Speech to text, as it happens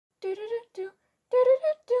Piggies!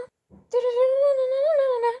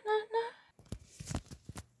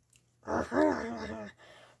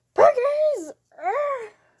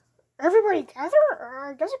 Everybody gather?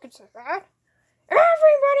 I guess I could say that.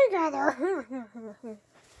 Everybody gather!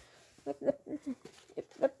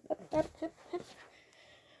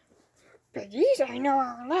 Piggies, I know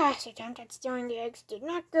our last attempt at stealing the eggs did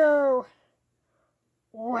not go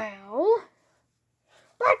well,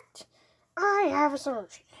 but I have a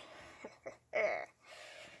solution.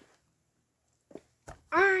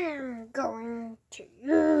 I am going to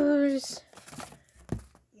use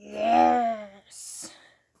this.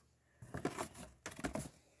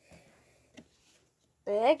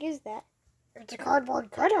 The heck is that? It's a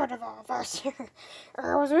cardboard cutout of all of us.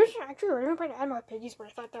 I was actually originally going to add more piggies, but I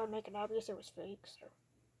thought that would make it obvious it was fake, so.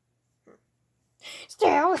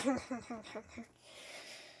 Still,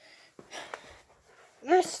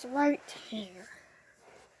 this right here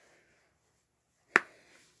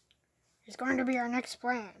is going to be our next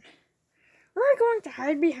plan. We're going to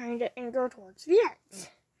hide behind it and go towards the eggs.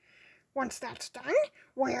 Once that's done,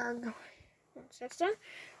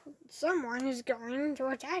 someone is going to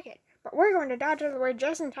attack it. But we're going to dodge out of the way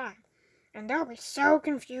just in time. And they'll be so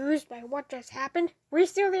confused by what just happened. We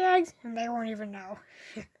steal the eggs, and they won't even know.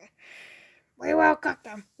 We will cook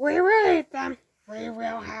them. We will eat them. We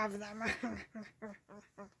will have them.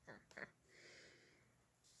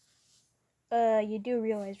 You do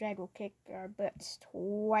realize Rag will kick our butts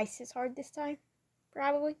twice as hard this time?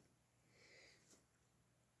 Probably.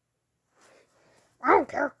 I don't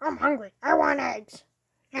care. I'm hungry. I want eggs.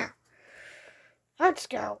 Now, let's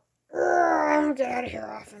go. I don't get out of here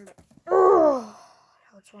often, but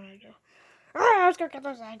that's what I do. Alright, let's go get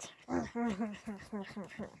those eggs.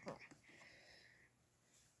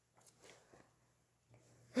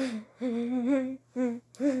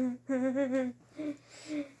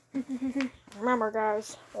 Remember,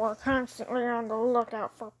 guys, we're constantly on the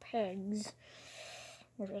lookout for pigs.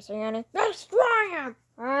 If you see any, destroy them!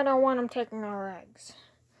 I don't want them taking our eggs.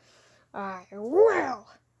 I will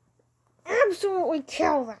absolutely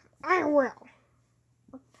kill them. I will.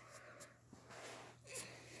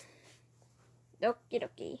 Okie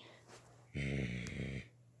dokie.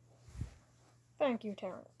 Thank you,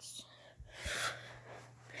 Terrence.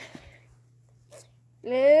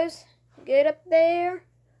 Liz, get up there.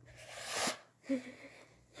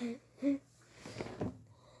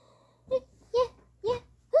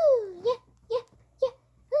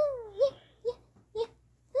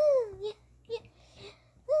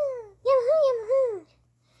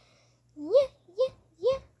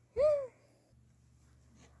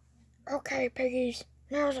 Okay, piggies,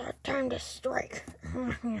 now's our time to strike.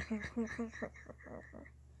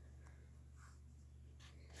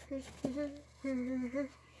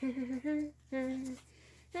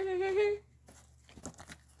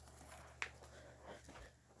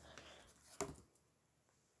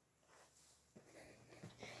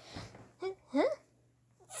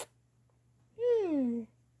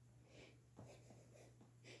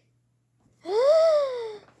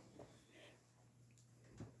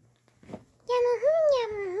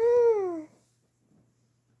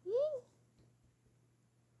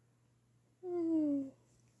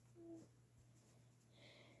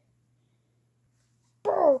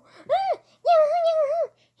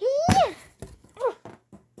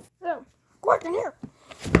 Quick in here.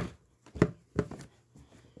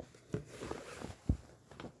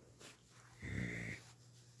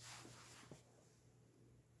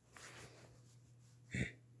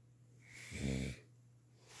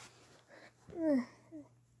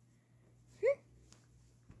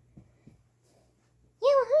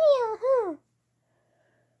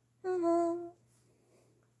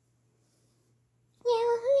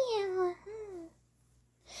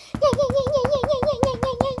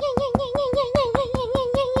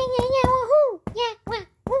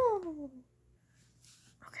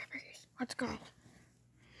 Okay, piggies, let's go.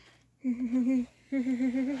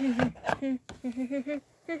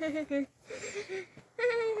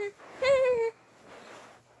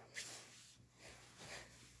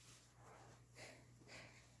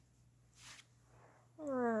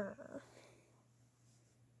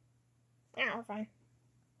 Yeah, we're fine.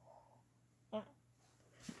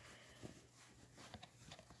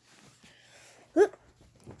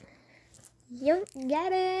 You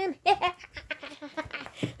got him. A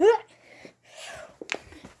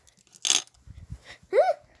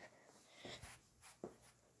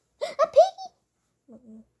piggy.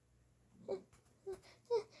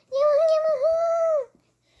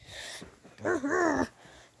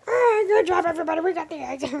 Good job, everybody. We got the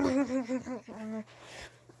eggs.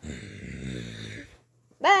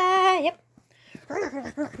 Bye. Yep.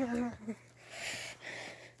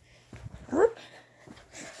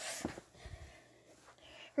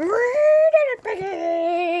 Where did it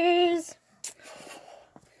piggies?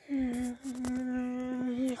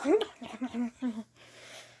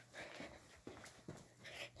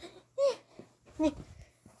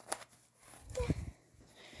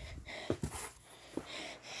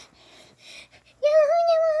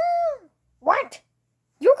 What?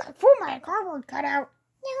 You got fooled by a cardboard cutout.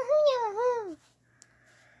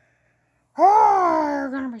 Oh, you're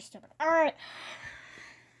gonna be stupid. Alright.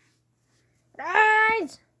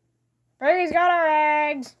 Guys! Piggy's got our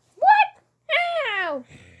eggs. What? Ow!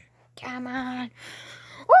 Come on.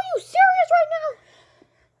 Are you serious right now?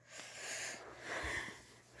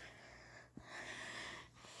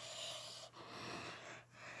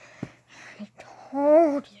 I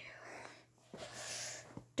told you.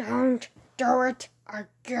 Don't do it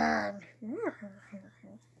again.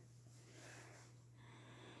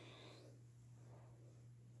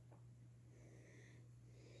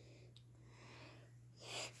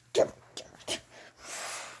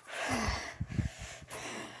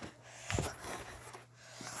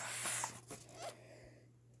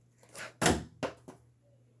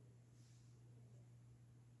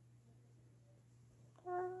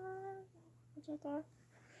 What's that there?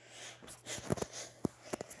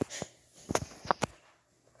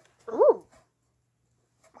 Ooh.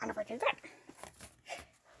 Mind if I do that?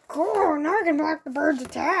 Cool, now I can block the bird's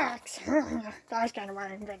attacks. That's kind of why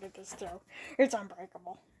I invented this too. It's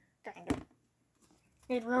unbreakable. Kind of.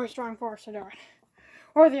 Need really strong force to do it.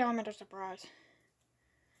 Or the element of surprise.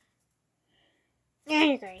 Yeah,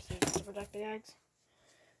 you guys use it to protect the eggs.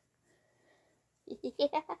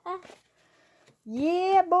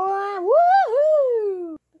 Yeah, boy.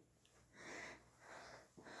 Woohoo!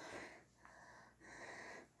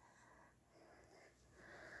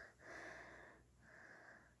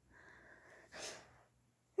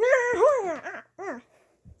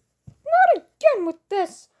 Not again with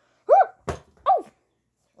this. Oh.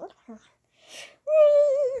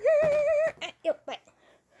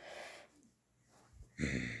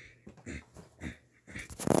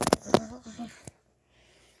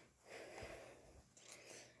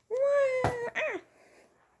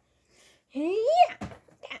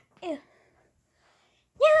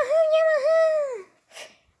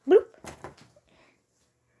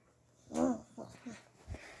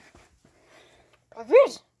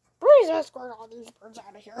 Please escort all these birds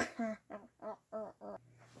out of here.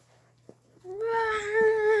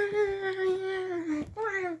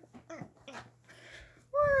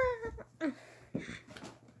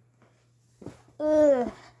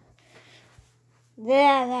 Ugh.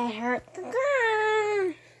 That hurt.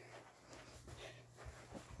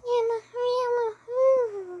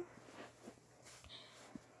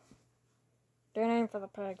 Don't aim for the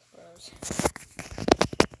pigs, bros.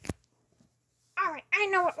 Alright, I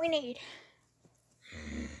know what we need.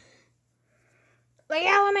 The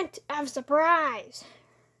element of surprise.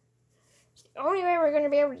 It's the only way we're going to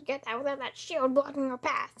be able to get that without that shield blocking our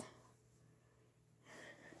path.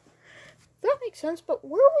 That makes sense, but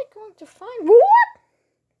where are we going to find... What?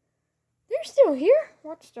 They're still here?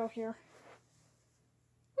 What's still here?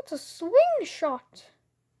 What's a slingshot?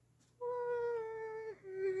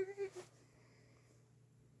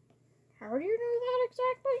 How do you know that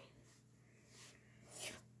exactly?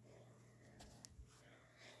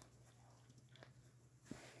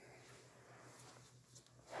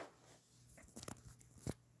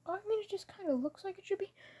 I mean, it just kind of looks like it should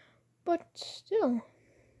be, but still.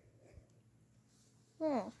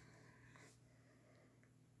 Oh.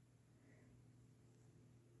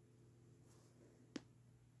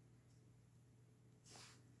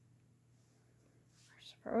 I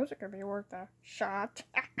suppose it could be worth a shot.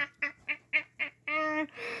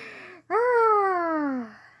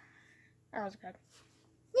 That was good.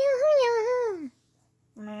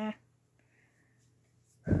 Meh.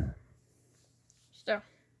 Still.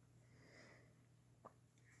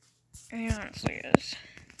 It honestly is.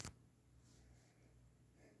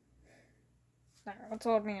 There, let's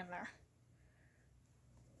load me in there.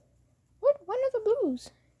 What? When are the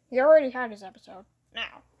blues? He already had his episode.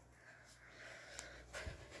 Now.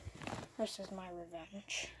 This is my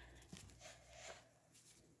revenge.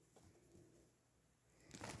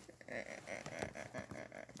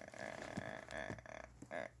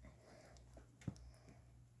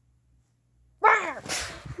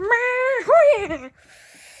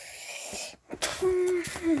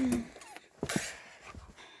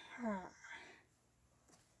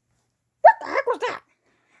 What the heck was that?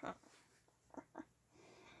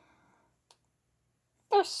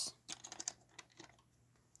 This.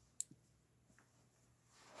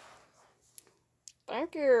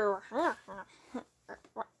 thank you. What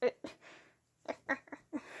the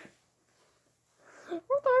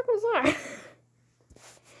heck was that?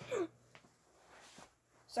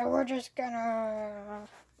 So we're just gonna...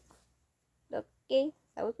 Okay,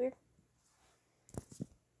 that was weird.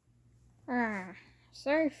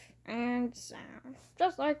 Safe and sound.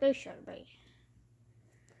 Just like they should be.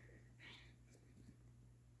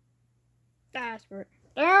 That's weird.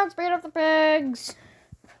 Down, speed up the pigs!